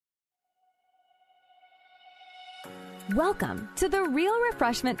Welcome to the Real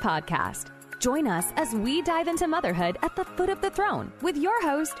Refreshment Podcast. Join us as we dive into motherhood at the foot of the throne with your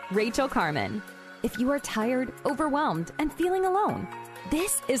host, Rachel Carman. If you are tired, overwhelmed, and feeling alone,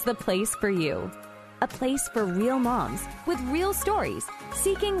 this is the place for you. A place for real moms with real stories,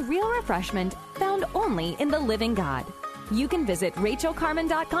 seeking real refreshment found only in the living God. You can visit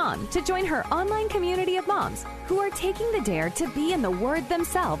rachelcarman.com to join her online community of moms who are taking the dare to be in the Word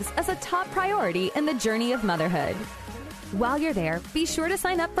themselves as a top priority in the journey of motherhood. While you're there, be sure to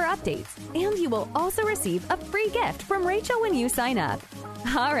sign up for updates, and you will also receive a free gift from Rachel when you sign up.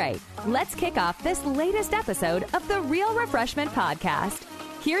 All right, let's kick off this latest episode of the Real Refreshment Podcast.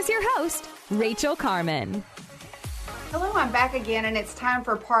 Here's your host, Rachel Carman. Hello, I'm back again, and it's time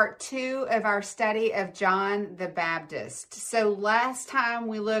for part 2 of our study of John the Baptist. So last time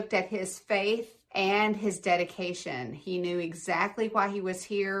we looked at his faith and his dedication. He knew exactly why he was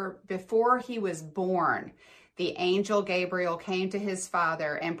here before he was born. The angel Gabriel came to his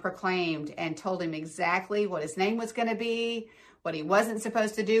father and proclaimed and told him exactly what his name was going to be, what he wasn't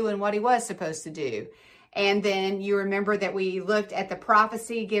supposed to do, and what he was supposed to do. And then you remember that we looked at the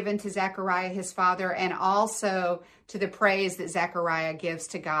prophecy given to Zechariah, his father, and also to the praise that Zechariah gives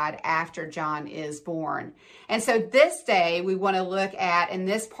to God after John is born. And so this day we want to look at, in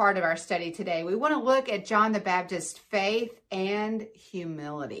this part of our study today, we want to look at John the Baptist's faith and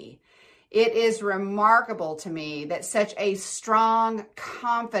humility. It is remarkable to me that such a strong,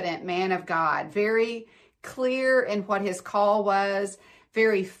 confident man of God, very clear in what his call was,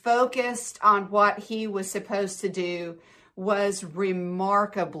 very focused on what he was supposed to do, was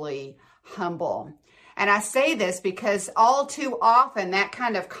remarkably humble. And I say this because all too often that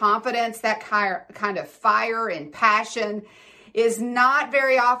kind of confidence, that kind of fire and passion is not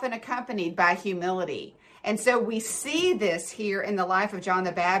very often accompanied by humility. And so we see this here in the life of John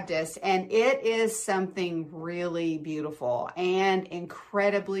the Baptist, and it is something really beautiful and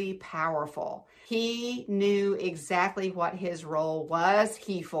incredibly powerful. He knew exactly what his role was.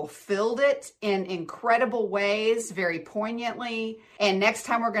 He fulfilled it in incredible ways, very poignantly. And next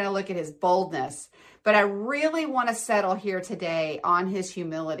time we're going to look at his boldness. But I really want to settle here today on his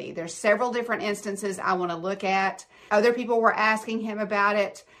humility. There's several different instances I want to look at. Other people were asking him about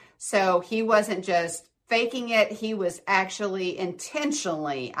it. So he wasn't just faking it. He was actually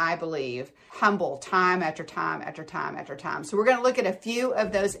intentionally, I believe, humble time after time after time after time. So we're going to look at a few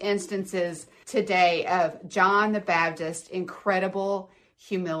of those instances today of John the Baptist's incredible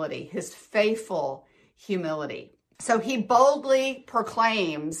humility, his faithful humility. So he boldly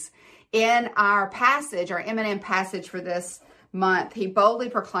proclaims in our passage, our M&M passage for this month, he boldly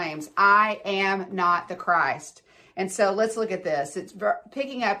proclaims, "I am not the Christ." And so let's look at this. It's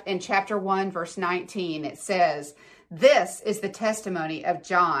picking up in chapter 1, verse 19. It says, "This is the testimony of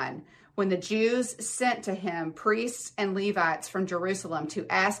John when the Jews sent to him priests and Levites from Jerusalem to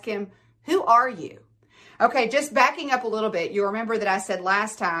ask him, 'Who are you?'" Okay, just backing up a little bit. You remember that I said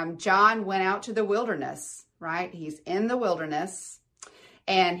last time, John went out to the wilderness, right? He's in the wilderness,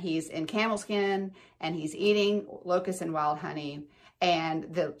 and he's in camel skin, and he's eating locusts and wild honey.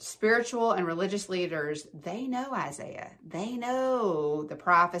 And the spiritual and religious leaders, they know Isaiah. They know the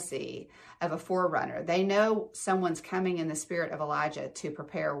prophecy of a forerunner. They know someone's coming in the spirit of Elijah to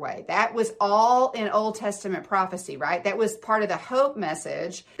prepare a way. That was all in Old Testament prophecy, right? That was part of the hope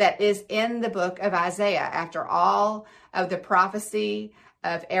message that is in the book of Isaiah. After all of the prophecy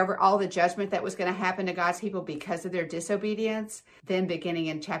of all the judgment that was going to happen to God's people because of their disobedience, then beginning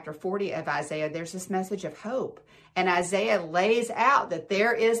in chapter 40 of Isaiah, there's this message of hope. And Isaiah lays out that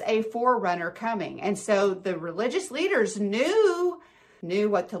there is a forerunner coming. And so the religious leaders knew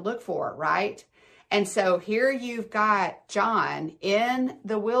what to look for, right? And so here you've got John in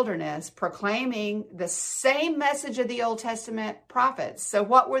the wilderness proclaiming the same message of the Old Testament prophets. So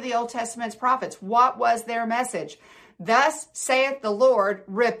what were the Old Testament's prophets? What was their message? "Thus saith the Lord,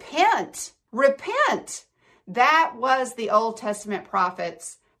 repent, repent." That was the Old Testament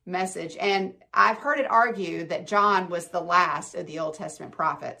prophets' message. And I've heard it argued that John was the last of the Old Testament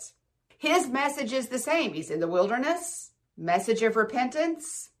prophets. His message is the same. He's in the wilderness, message of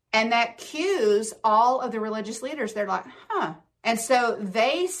repentance, and that cues all of the religious leaders. They're like, And so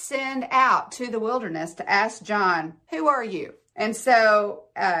they send out to the wilderness to ask John, "Who are you?" And so,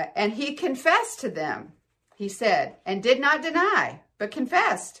 and he confessed to them. He said, and did not deny, but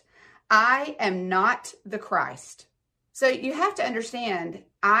confessed, "I am not the Christ." So you have to understand,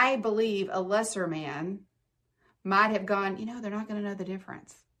 I believe a lesser man might have gone, they're not going to know the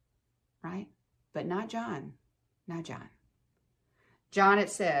difference, right? But not John, not John. John,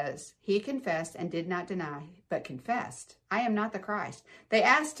 it says, he confessed and did not deny, but confessed, "I am not the Christ." They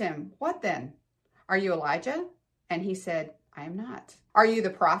asked him, "What then? Are you Elijah?" And he said, I am not. Are you the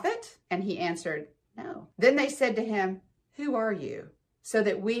prophet? And he answered, no. Then they said to him, who are you? So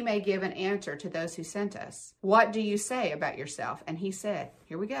that we may give an answer to those who sent us. What do you say about yourself? And he said,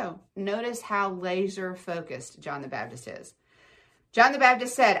 here we go. Notice how laser focused John the Baptist is. John the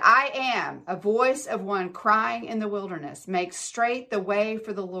Baptist said, I am a voice of one crying in the wilderness, make straight the way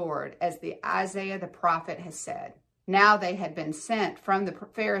for the Lord, as the Isaiah the prophet has said. Now they had been sent from the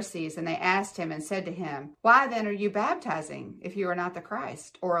Pharisees, and they asked him and said to him, why then are you baptizing if you are not the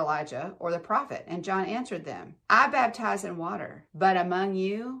Christ, or Elijah, or the prophet? And John answered them, I baptize in water, but among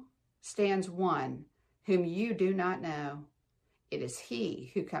you stands one whom you do not know. It is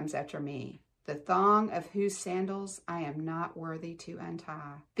he who comes after me, the thong of whose sandals I am not worthy to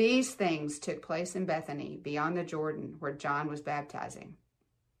untie. These things took place in Bethany, beyond the Jordan, where John was baptizing.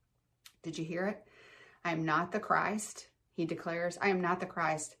 Did you hear it? I am not the Christ, he declares. I am not the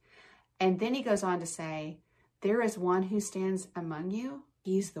Christ. And then he goes on to say, there is one who stands among you.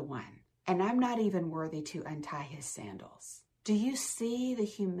 He's the one. And I'm not even worthy to untie his sandals. Do you see the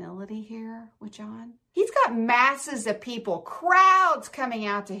humility here with John? He's got masses of people, crowds coming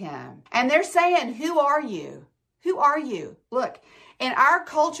out to him. And they're saying, who are you? Who are you? Look, in our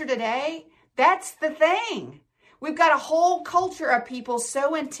culture today, that's the thing. We've got a whole culture of people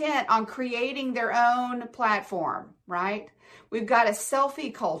so intent on creating their own platform, right? We've got a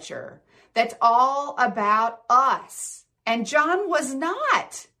selfie culture that's all about us. And John was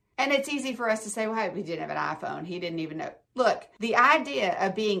not. And it's easy for us to say, well, hey, we didn't have an iPhone. He didn't even know. Look, the idea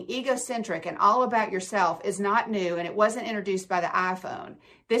of being egocentric and all about yourself is not new, and it wasn't introduced by the iPhone.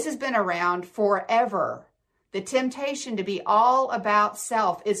 This has been around forever. The temptation to be all about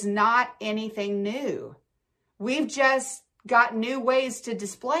self is not anything new. We've just got new ways to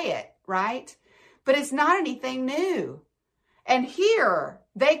display it, right? But it's not anything new. And here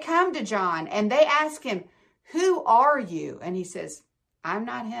they come to John and they ask him, who are you? And he says, I'm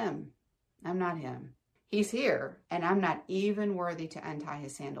not him. I'm not him. He's here and I'm not even worthy to untie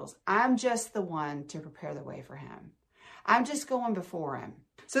his sandals. I'm just the one to prepare the way for him. I'm just going before him.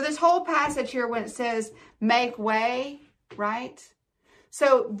 So this whole passage here, when it says make way, right?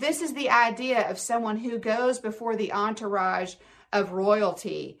 So this is the idea of someone who goes before the entourage of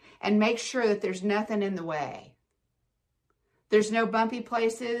royalty and makes sure that there's nothing in the way. There's no bumpy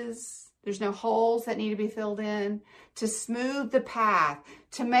places. There's no holes that need to be filled in, to smooth the path,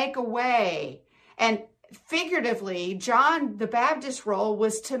 to make a way. And figuratively, John the Baptist's role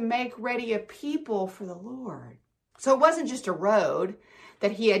was to make ready a people for the Lord. So it wasn't just a road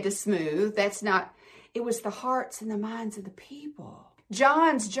that he had to smooth. It was the hearts and the minds of the people.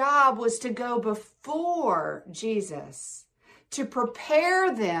 John's job was to go before Jesus, to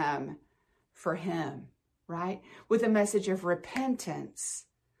prepare them for him, right? With a message of repentance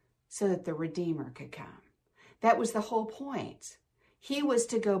so that the Redeemer could come. That was the whole point. He was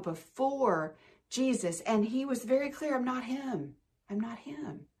to go before Jesus, and he was very clear, I'm not him. I'm not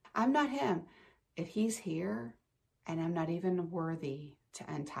him. I'm not him. If he's here, and I'm not even worthy to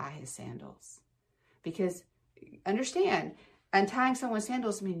untie his sandals. Because, understand, untying someone's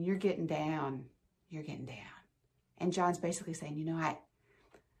sandals means you're getting down. You're getting down. And John's basically saying,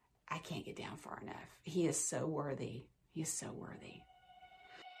 I can't get down far enough. He is so worthy. He is so worthy.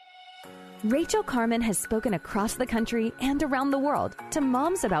 Rachel Carman has spoken across the country and around the world to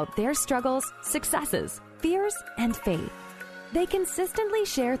moms about their struggles, successes, fears, and faith. They consistently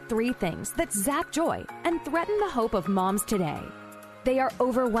share three things that zap joy and threaten the hope of moms today. They are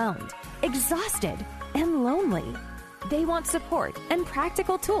overwhelmed, exhausted, and lonely. They want support and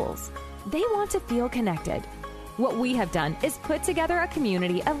practical tools. They want to feel connected. What we have done is put together a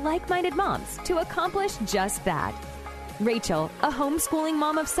community of like-minded moms to accomplish just that. Rachel, a homeschooling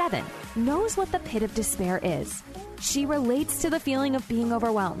mom of 7, knows what the pit of despair is. She relates to the feeling of being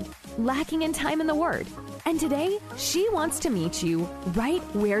overwhelmed, lacking in time in the Word. And today, she wants to meet you right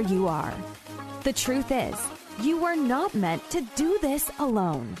where you are. The truth is, you were not meant to do this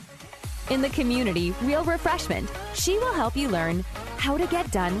alone. In the community, Real Refreshment, she will help you learn how to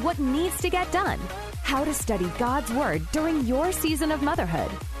get done what needs to get done, how to study God's Word during your season of motherhood,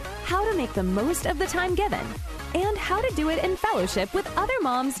 how to make the most of the time given, and how to do it in fellowship with other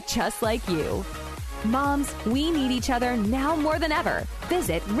moms just like you. Moms, we need each other now more than ever.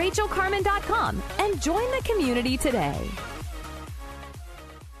 Visit RachelCarman.com and join the community today.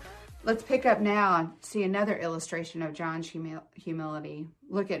 Let's pick up now and see another illustration of John's humility.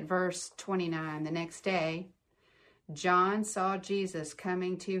 Look at verse 29. The next day, John saw Jesus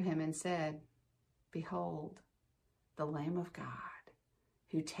coming to him and said, "Behold, the Lamb of God,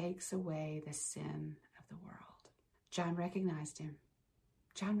 who takes away the sin of the world." John recognized him.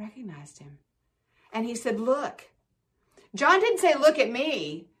 John recognized him. And he said, "Look, John didn't say, look at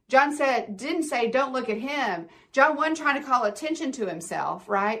me. John didn't say, don't look at him. John wasn't trying to call attention to himself,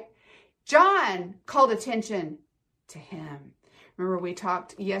 right? John called attention to him. Remember, we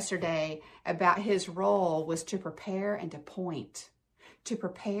talked yesterday about his role was to prepare and to point. To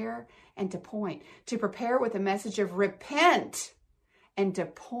prepare and to point. To prepare with a message of repent and to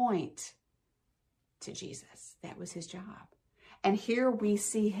point to Jesus. That was his job. And here we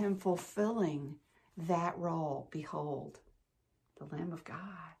see him fulfilling that role. Behold, the Lamb of God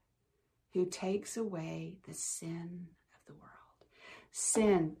who takes away the sin of the world.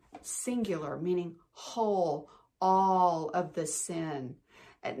 Sin, singular, meaning whole, all of the sin.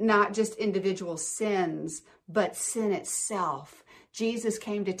 Not just individual sins, but sin itself. Jesus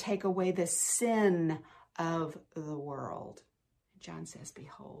came to take away the sin of the world. John says,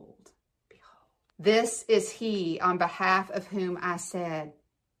 behold, behold. This is he on behalf of whom I said,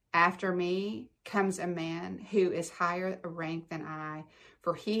 after me comes a man who is higher rank than I,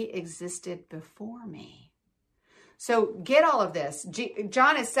 for he existed before me. So get all of this.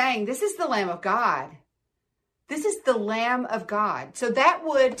 John is saying, this is the Lamb of God. This is the Lamb of God. So that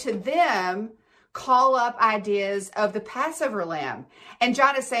would, to them, call up ideas of the Passover lamb. And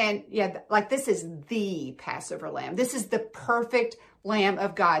John is saying, yeah, like this is the Passover lamb. This is the perfect Lamb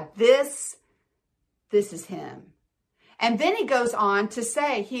of God. This is him. And then he goes on to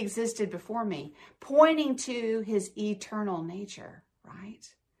say he existed before me, pointing to his eternal nature, right?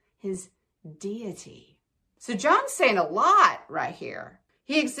 His deity. So John's saying a lot right here.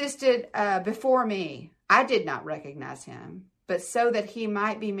 He existed before me. I did not recognize him, but so that he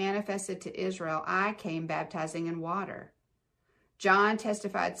might be manifested to Israel, I came baptizing in water. John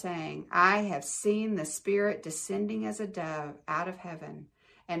testified saying, I have seen the Spirit descending as a dove out of heaven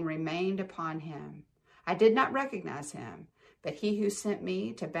and remained upon him. I did not recognize him, but he who sent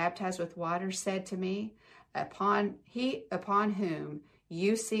me to baptize with water said to me, upon whom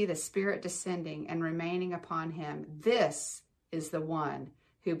you see the Spirit descending and remaining upon him, this is the one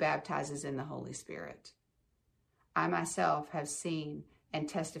who baptizes in the Holy Spirit. I myself have seen and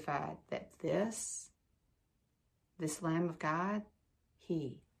testified that this Lamb of God,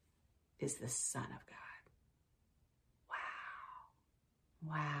 he is the Son of God.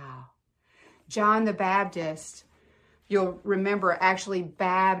 Wow. Wow. John the Baptist, you'll remember, actually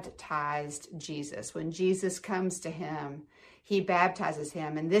baptized Jesus. When Jesus comes to him, he baptizes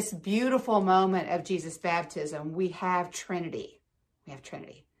him. In this beautiful moment of Jesus' baptism, we have Trinity. We have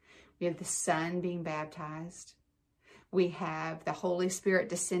Trinity. We have the Son being baptized. We have the Holy Spirit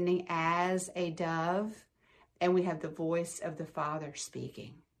descending as a dove. And we have the voice of the Father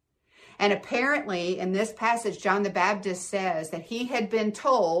speaking. And apparently, in this passage, John the Baptist says that he had been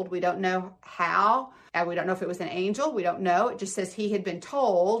told, we don't know how, we don't know if it was an angel, we don't know. It just says he had been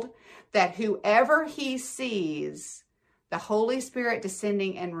told that whoever he sees the Holy Spirit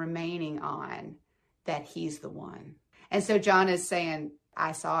descending and remaining on, that he's the one. And so John is saying,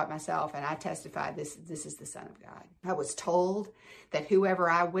 I saw it myself and I testified this is the Son of God. I was told that whoever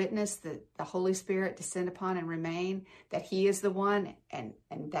I witnessed the Holy Spirit descend upon and remain, that he is the one, and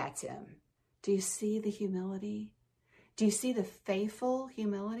that's him. Do you see the humility? Do you see the faithful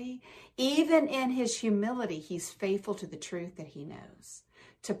humility? Even in his humility, he's faithful to the truth that he knows,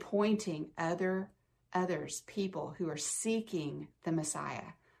 to pointing others, people who are seeking the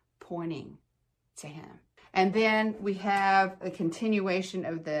Messiah, pointing to him. And then we have a continuation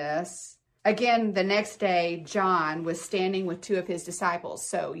of this. Again, the next day, John was standing with two of his disciples.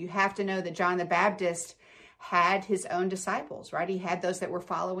 So you have to know that John the Baptist had his own disciples, right? He had those that were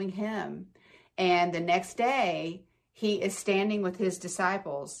following him. And the next day, he is standing with his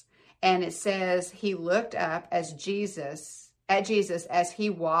disciples. And it says he looked up at Jesus as he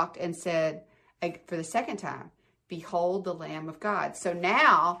walked and said, for the second time, behold the Lamb of God. So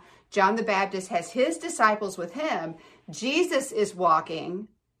now John the Baptist has his disciples with him. Jesus is walking,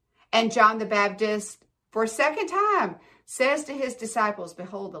 and John the Baptist, for a second time, says to his disciples,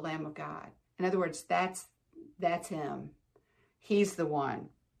 behold the Lamb of God. In other words, that's him. He's the one.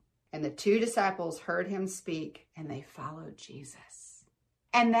 And the two disciples heard him speak, and they followed Jesus.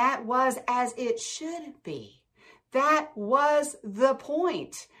 And that was as it should be. That was the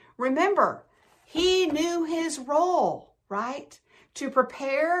point. Remember, he knew his role, right? To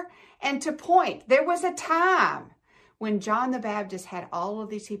prepare and to point. There was a time when John the Baptist had all of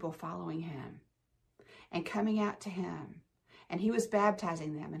these people following him and coming out to him. And he was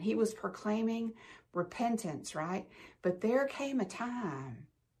baptizing them and he was proclaiming repentance, right? But there came a time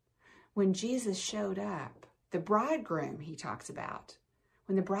when Jesus showed up. The bridegroom he talks about.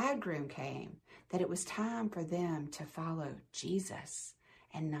 When the bridegroom came, that it was time for them to follow Jesus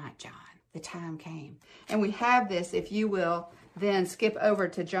and not John. The time came. And we have this, if you will, then skip over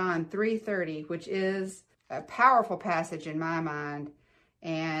to John 3:30, which is a powerful passage in my mind.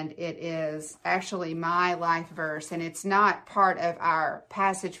 And it is actually my life verse. And it's not part of our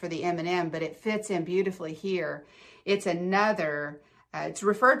passage for the M&M, but it fits in beautifully here. It's another, it's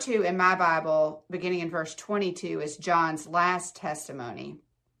referred to in my Bible, beginning in verse 22, as John's last testimony.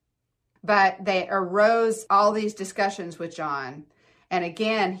 But they arose all these discussions with John. And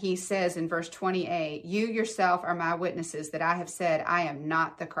again, he says in verse 28, you yourself are my witnesses that I have said, I am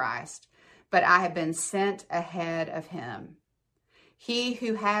not the Christ, but I have been sent ahead of him. He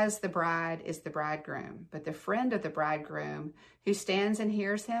who has the bride is the bridegroom, but the friend of the bridegroom who stands and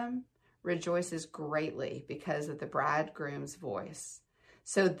hears him rejoices greatly because of the bridegroom's voice.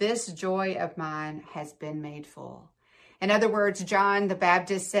 So this joy of mine has been made full. In other words, John the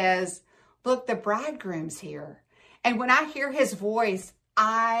Baptist says, look, the bridegroom's here. And when I hear his voice,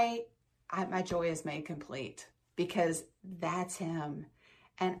 my joy is made complete because that's him.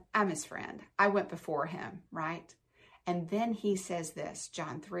 And I'm his friend. I went before him, right? And then he says this,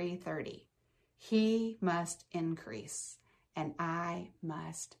 John 3:30, he must increase and I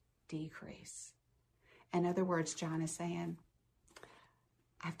must decrease. In other words, John is saying,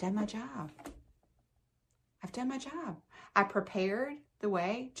 I've done my job. I've done my job. I prepared the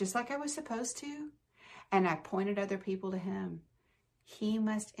way just like I was supposed to. And I pointed other people to him. He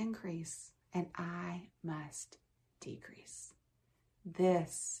must increase and I must decrease.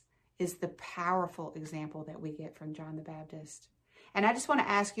 This is the powerful example that we get from John the Baptist. And I just want to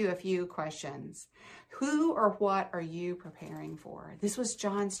ask you a few questions. Who or what are you preparing for? This was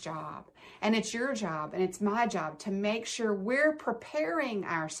John's job, and it's your job, and it's my job to make sure we're preparing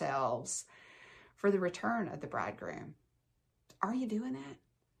ourselves for the return of the bridegroom. Are you doing that?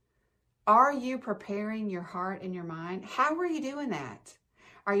 Are you preparing your heart and your mind? How are you doing that?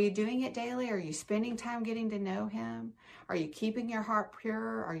 Are you doing it daily? Are you spending time getting to know him? Are you keeping your heart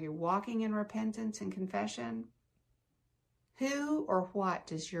pure? Are you walking in repentance and confession? Who or what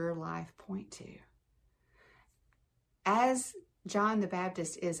does your life point to? As John the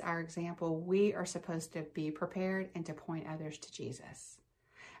Baptist is our example, we are supposed to be prepared and to point others to Jesus.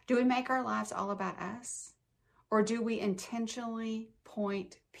 Do we make our lives all about us? Or do we intentionally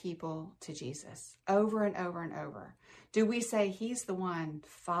point people to Jesus over and over and over? Do we say, he's the one,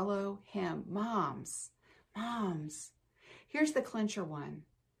 follow him? Moms, here's the clincher one.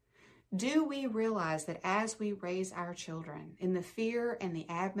 Do we realize that as we raise our children in the fear and the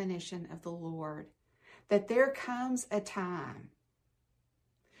admonition of the Lord, that there comes a time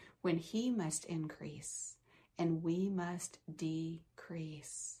when he must increase and we must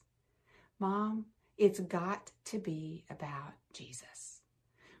decrease? Mom, it's got to be about Jesus.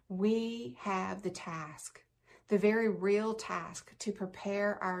 We have the task, the very real task, to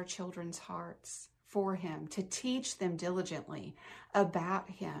prepare our children's hearts for him, to teach them diligently about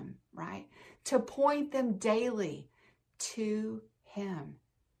him, right? To point them daily to him.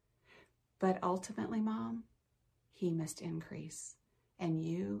 But ultimately, Mom, he must increase, and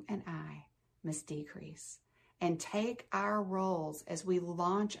you and I must decrease and take our roles as we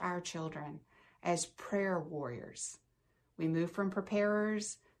launch our children as prayer warriors. We move from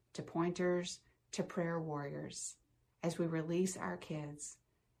preparers to pointers to prayer warriors as we release our kids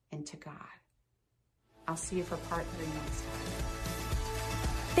into God. I'll see you for part 3 next time.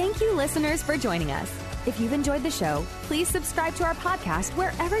 Thank you, listeners, for joining us. If you've enjoyed the show, please subscribe to our podcast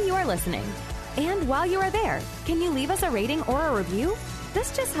wherever you are listening. And while you are there, can you leave us a rating or a review?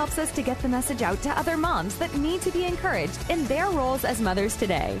 This just helps us to get the message out to other moms that need to be encouraged in their roles as mothers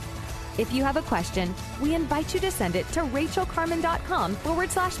today. If you have a question, we invite you to send it to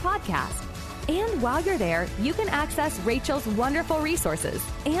rachelcarman.com/podcast. And while you're there, you can access Rachel's wonderful resources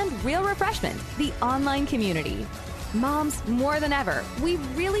and Real Refreshment, the online community. Moms, more than ever, we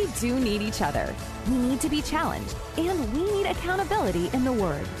really do need each other. We need to be challenged, and we need accountability in the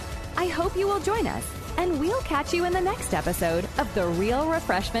Word. I hope you will join us, and we'll catch you in the next episode of the Real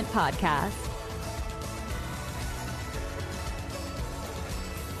Refreshment Podcast.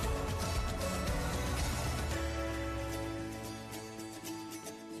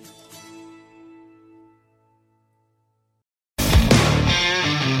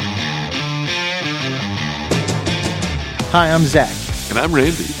 Hi, I'm Zach. And I'm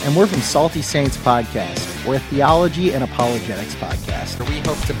Randy. And we're from Salty Saints Podcast. We're a theology and apologetics podcast. We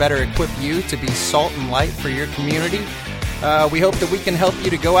hope to better equip you to be salt and light for your community. We hope that we can help you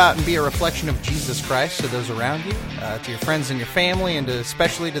to go out and be a reflection of Jesus Christ to those around you, to your friends and your family, and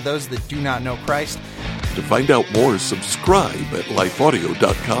especially to those that do not know Christ. To find out more, subscribe at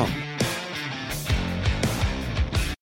lifeaudio.com.